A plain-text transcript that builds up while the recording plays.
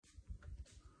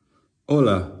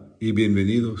Hola y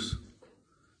bienvenidos.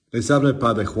 Les habla el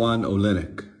Padre Juan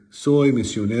Olenek. Soy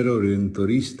misionero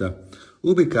redentorista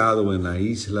ubicado en la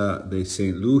isla de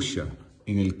Saint Lucia,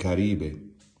 en el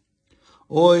Caribe.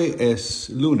 Hoy es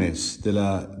lunes de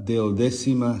la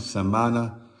 12ª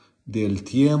semana del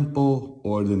Tiempo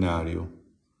ordinario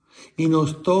y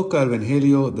nos toca el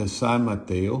Evangelio de San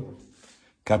Mateo,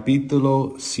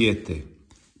 capítulo 7,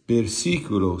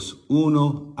 versículos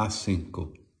 1 a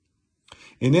 5.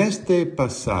 En este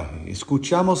pasaje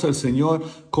escuchamos al Señor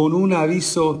con un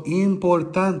aviso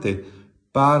importante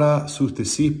para sus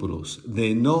discípulos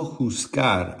de no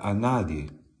juzgar a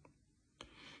nadie.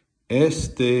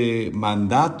 Este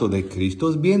mandato de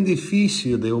Cristo es bien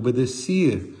difícil de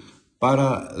obedecer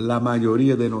para la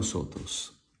mayoría de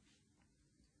nosotros.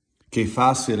 Qué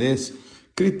fácil es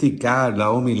criticar la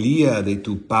homilía de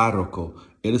tu párroco,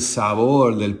 el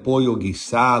sabor del pollo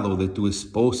guisado de tu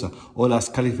esposa o las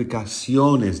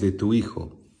calificaciones de tu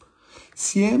hijo.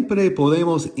 Siempre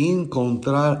podemos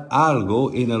encontrar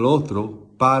algo en el otro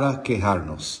para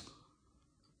quejarnos.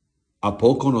 ¿A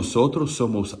poco nosotros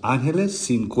somos ángeles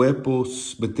sin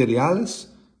cuerpos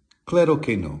materiales? Claro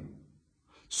que no.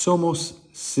 Somos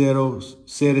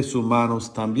seres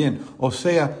humanos también, o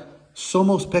sea,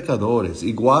 somos pecadores,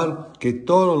 igual que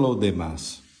todos los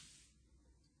demás.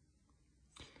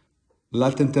 La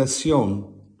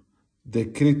tentación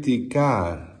de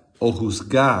criticar o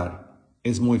juzgar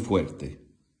es muy fuerte.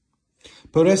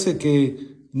 Parece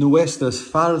que nuestras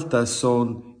faltas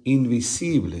son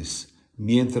invisibles,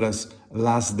 mientras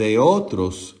las de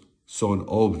otros son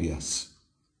obvias.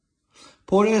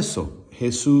 Por eso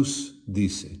Jesús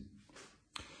dice: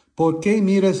 ¿por qué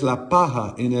miras la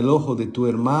paja en el ojo de tu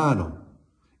hermano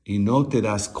y no te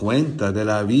das cuenta de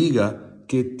la viga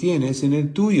que tienes en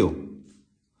el tuyo?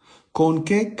 ¿Con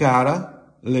qué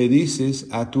cara le dices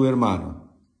a tu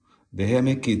hermano: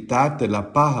 déjame quitarte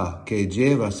la paja que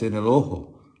llevas en el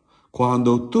ojo,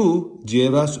 cuando tú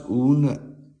llevas una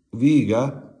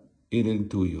viga en el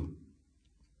tuyo?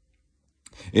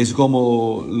 Es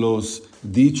como los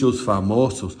dichos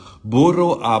famosos: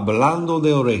 burro hablando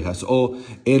de orejas, o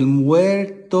el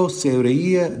muerto se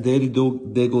reía del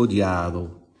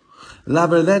degollado. La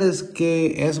verdad es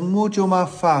que es mucho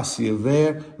más fácil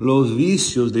ver los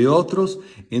vicios de otros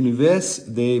en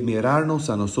vez de mirarnos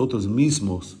a nosotros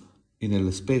mismos en el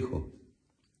espejo.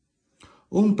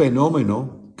 Un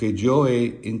fenómeno que yo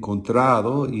he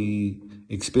encontrado y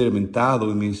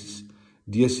experimentado en mis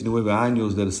 19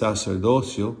 años del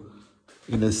sacerdocio,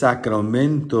 en el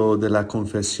sacramento de la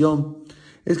confesión,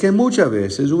 es que muchas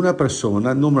veces una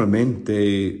persona,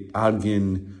 normalmente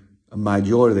alguien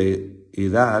mayor de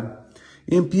edad,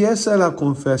 empieza la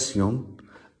confesión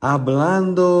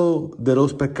hablando de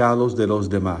los pecados de los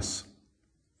demás.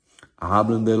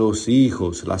 Hablan de los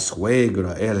hijos, la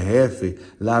suegra, el jefe,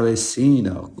 la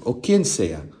vecina o quien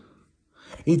sea.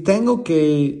 Y tengo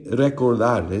que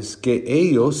recordarles que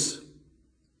ellos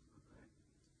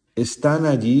están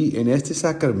allí en este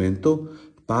sacramento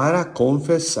para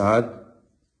confesar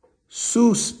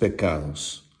sus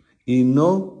pecados y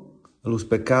no los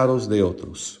pecados de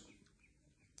otros.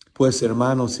 Pues,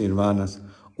 hermanos y hermanas,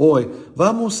 hoy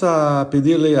vamos a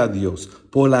pedirle a Dios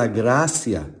por la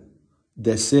gracia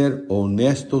de ser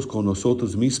honestos con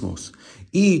nosotros mismos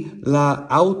y la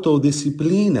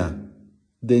autodisciplina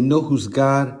de no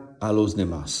juzgar a los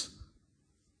demás.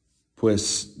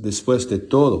 Pues, después de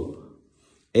todo,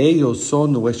 ellos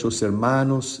son nuestros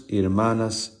hermanos y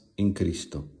hermanas en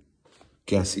Cristo.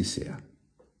 Que así sea.